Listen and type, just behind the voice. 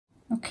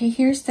Okay,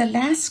 here's the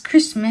last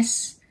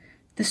Christmas,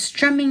 the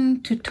strumming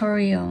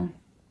tutorial.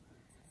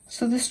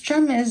 So the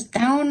strum is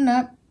down,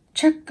 up,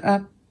 chuck,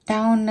 up,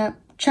 down, up,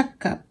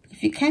 chuck, up.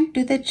 If you can't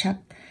do the chuck,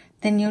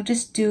 then you'll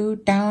just do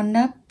down,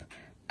 up,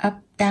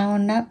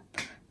 down, up,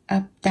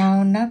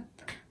 down, up,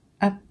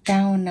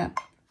 down, up.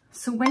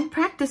 So when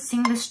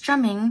practicing the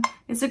strumming,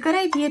 it's a good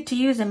idea to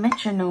use a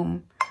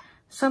metronome.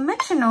 So a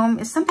metronome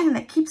is something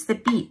that keeps the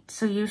beat,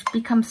 so you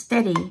become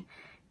steady.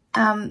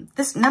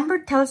 This number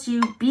tells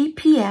you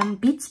BPM,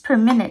 beats per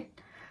minute.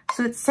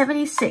 So it's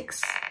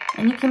 76.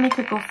 And you can make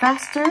it go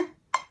faster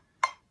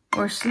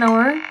or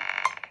slower.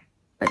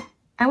 But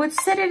I would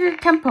set it at a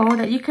tempo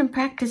that you can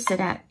practice it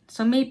at.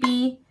 So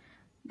maybe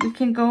we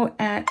can go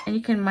at, and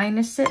you can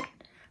minus it.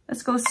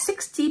 Let's go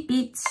 60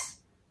 beats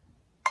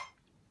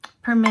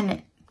per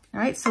minute.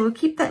 All right, so we'll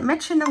keep that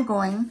metronome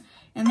going.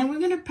 And then we're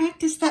going to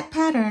practice that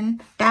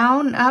pattern.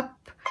 Down, up,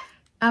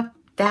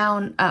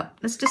 down, up.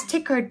 Let's just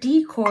take our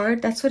D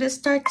chord. That's what it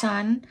starts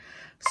on.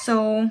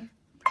 So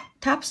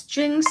top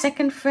string,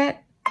 second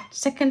fret,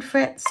 second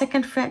fret,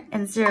 second fret,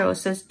 and 0.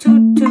 So it's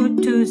 2,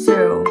 2, 2,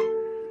 0.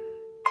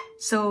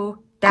 So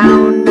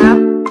down, up,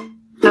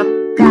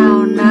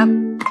 down, up,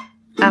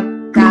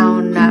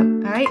 down, up.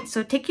 All right,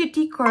 so take your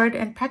D chord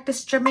and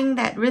practice strumming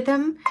that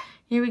rhythm.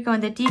 Here we go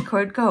on the D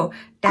chord. Go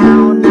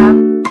down, up,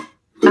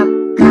 down,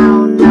 up,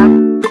 down,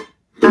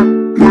 up,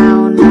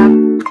 down, up,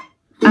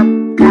 down, up,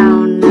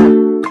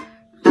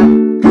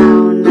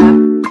 down,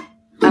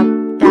 up,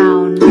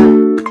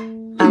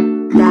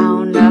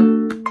 down,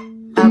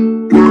 up,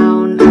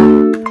 down,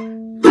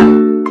 up.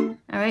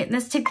 All right,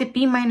 let's take the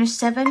B minor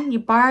 7. You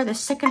bar the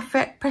second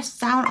fret, press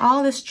down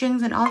all the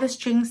strings and all the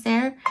strings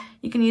there.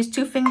 You can use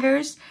 2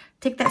 fingers.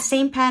 Take that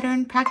same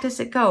pattern, practice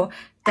it. Go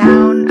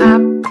down,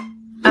 up,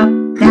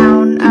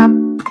 down, up,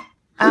 down,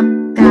 up,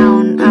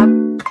 down, up,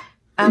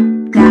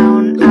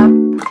 down, up,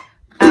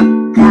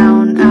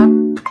 down, up,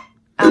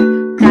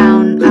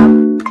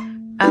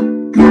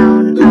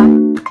 down,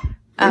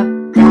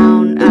 up,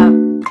 down, up.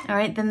 All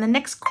right, then the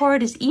next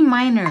chord is E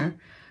minor.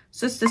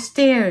 So it's the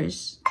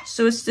stairs.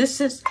 So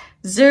this is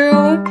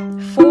 0,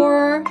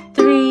 4,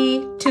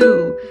 3,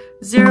 2.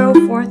 0,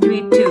 4,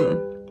 3, 2.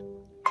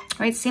 All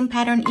right, same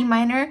pattern, E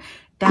minor.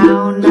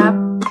 Down, up,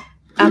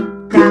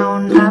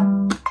 down, up, down, up,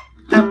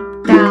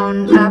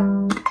 down, up,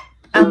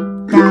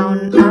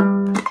 down, up,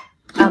 down,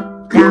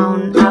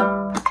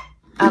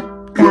 up,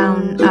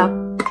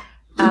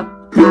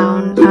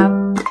 down,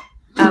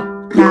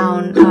 up,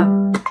 down,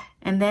 up.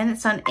 And then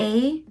it's on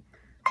A.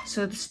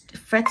 So the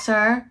frets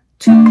are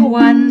 2,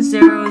 1,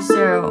 0,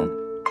 0.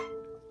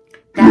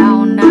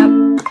 Down, up,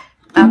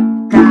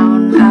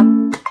 down, up,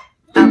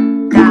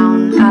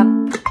 down, up,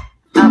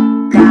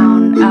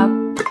 down, up,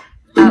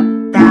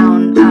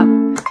 down, up.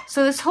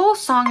 So this whole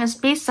song is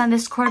based on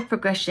this chord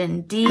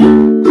progression. D, let's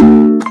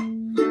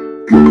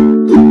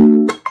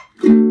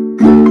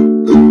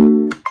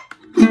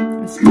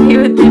stay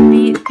with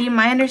the B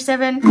minor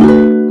 7.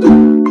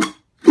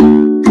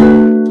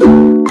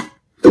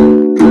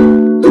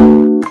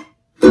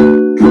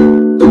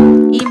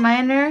 E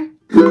minor.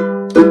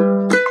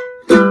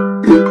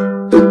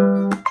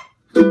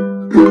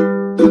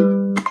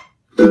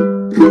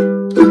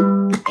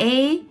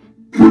 A.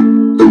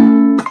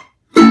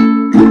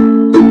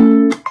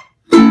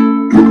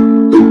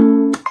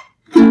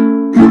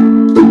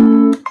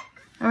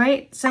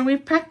 Alright, so we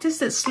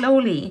practiced it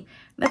slowly.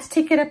 Let's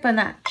take it up a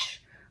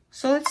notch.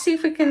 So let's see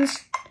if we can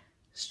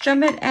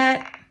strum it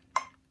at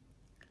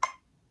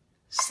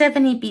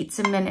 70 beats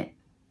a minute.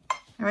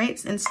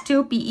 Alright, and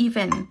still be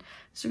even.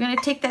 So we're going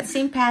to take that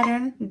same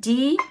pattern,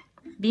 D,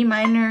 B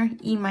minor,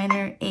 E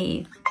minor,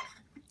 A.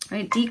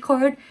 Alright, D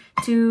chord,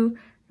 2,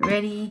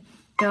 ready,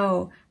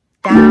 go.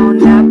 Down,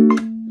 up,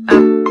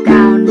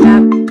 down,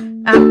 up,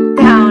 down, up,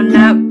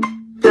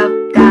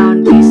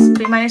 down.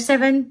 B minor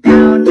 7,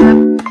 down,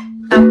 up,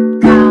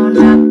 down,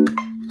 up,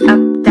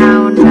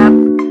 down,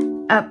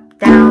 up,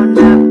 down,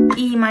 up.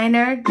 E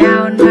minor,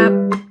 down,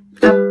 up,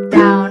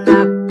 down,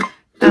 up,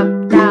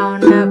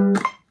 down, up,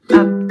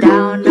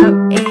 down, up.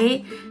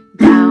 A,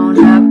 down,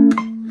 up,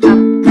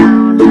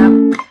 down, up,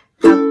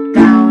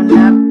 down,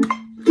 up,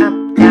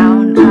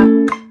 down, up.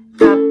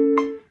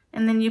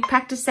 And then you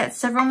practice that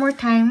several more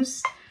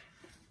times.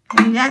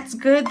 When that's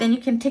good, then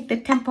you can take the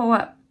tempo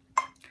up.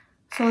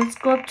 So let's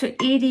go up to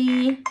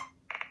 80,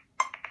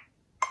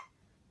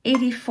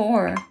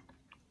 84.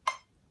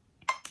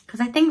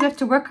 Because I think we have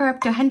to work her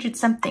up to 100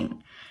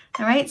 something.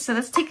 All right, so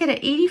let's take it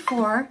at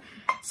 84.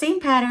 Same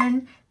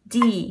pattern,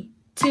 D,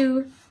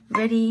 2,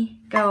 ready,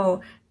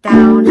 go.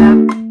 Down,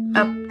 up,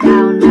 down,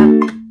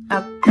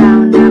 up,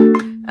 down,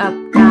 up,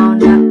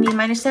 down, up. B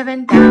minor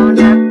 7, down,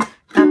 up,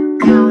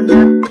 down,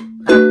 up,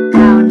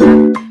 down,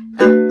 up,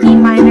 E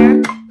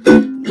minor,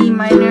 up, down,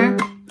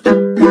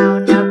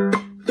 up,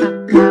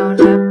 down,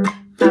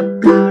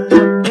 up, down,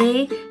 up.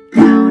 A,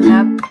 down,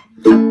 up,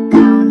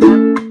 down,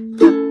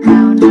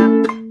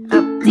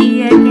 up,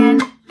 D again,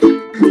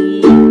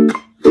 D,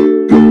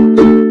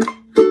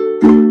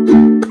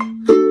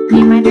 B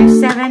minor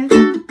 7,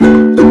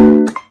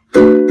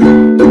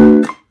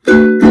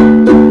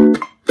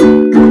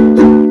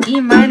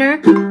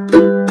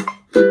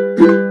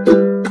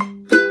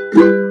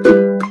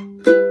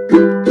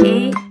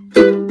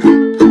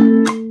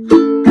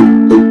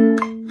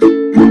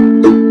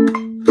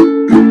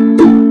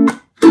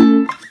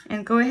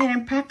 go ahead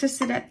and practice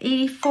it at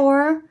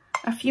 84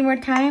 a few more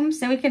times.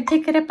 Then we can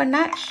take it up a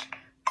notch.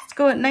 Let's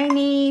go at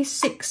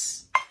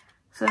 96.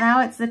 So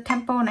now it's the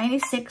tempo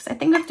 96. I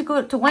think we have to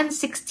go to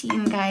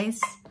 116, guys.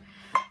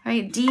 All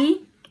right,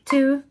 D,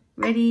 2,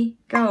 ready,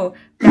 go.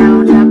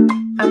 Down, up,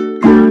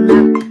 down,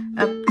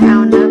 up,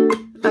 down,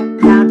 up,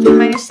 down. E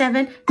minor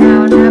 7,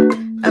 down,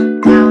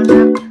 up, down,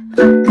 up,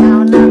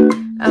 down,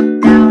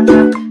 up, down,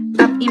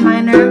 up, E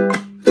minor,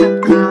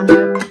 down, up.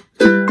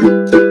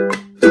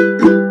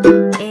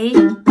 A,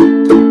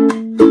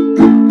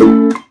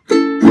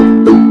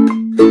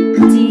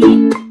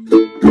 D,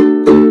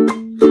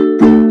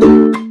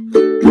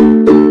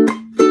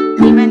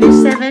 E minor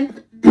 7.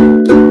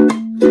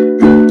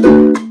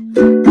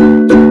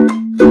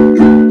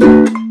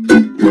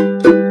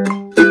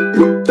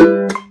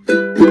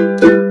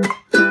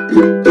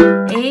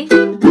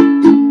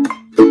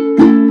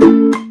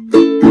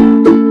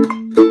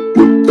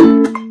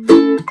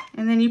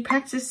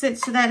 Practice it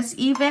so that it's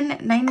even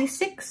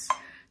 96.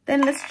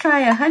 Then let's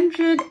try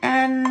 100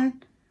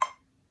 and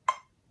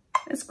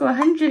let's go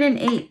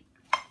 108.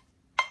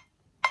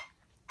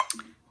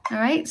 All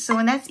right, so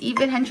when that's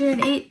even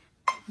 108,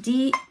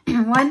 D,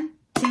 1,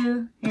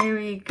 2, here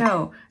we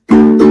go. E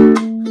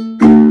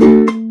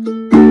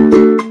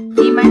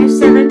minor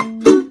 7,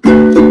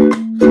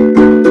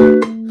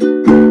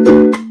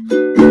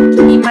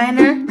 E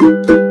minor,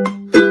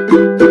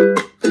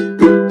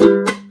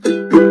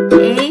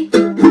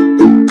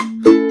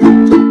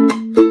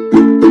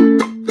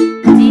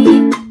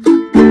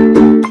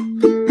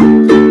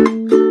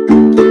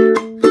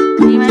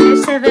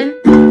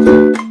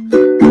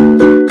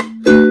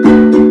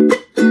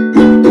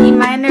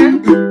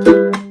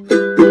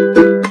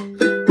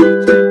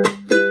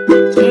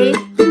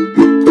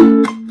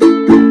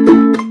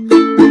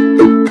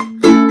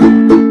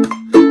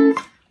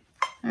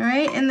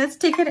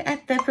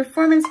 at the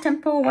performance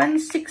tempo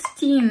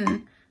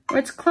 116, where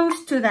it's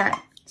close to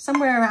that,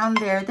 somewhere around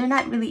there. They're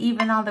not really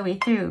even all the way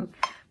through,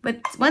 but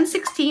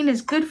 116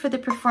 is good for the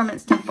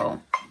performance tempo.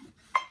 All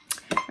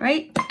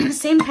right,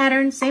 same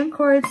pattern, same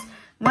chords.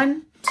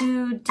 1,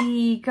 2,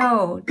 D,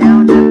 go.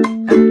 Down, up,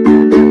 down, up.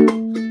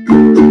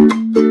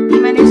 E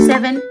minor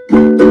 7,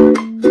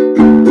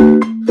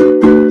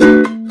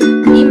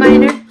 E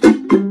minor,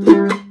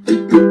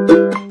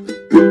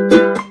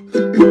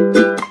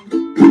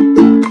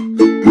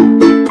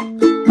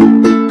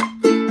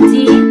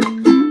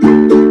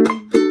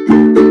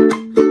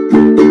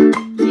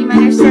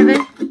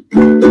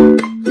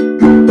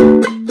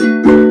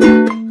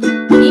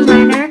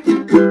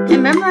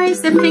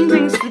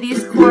 fingerings for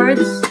these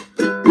chords.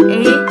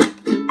 A,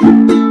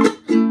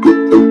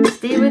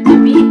 stay with the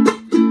beat.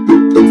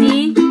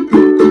 D,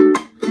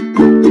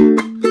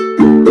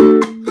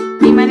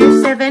 E minor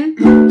 7,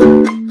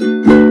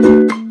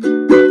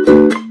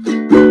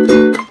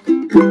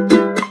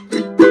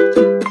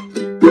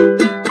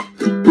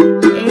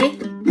 A,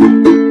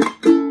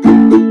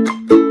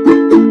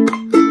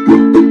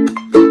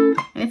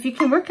 and if you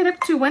can work it up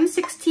to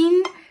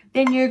 116,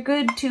 then you're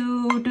good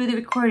to do the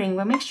recording.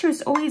 But make sure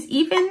it's always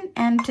even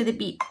and to the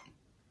beat.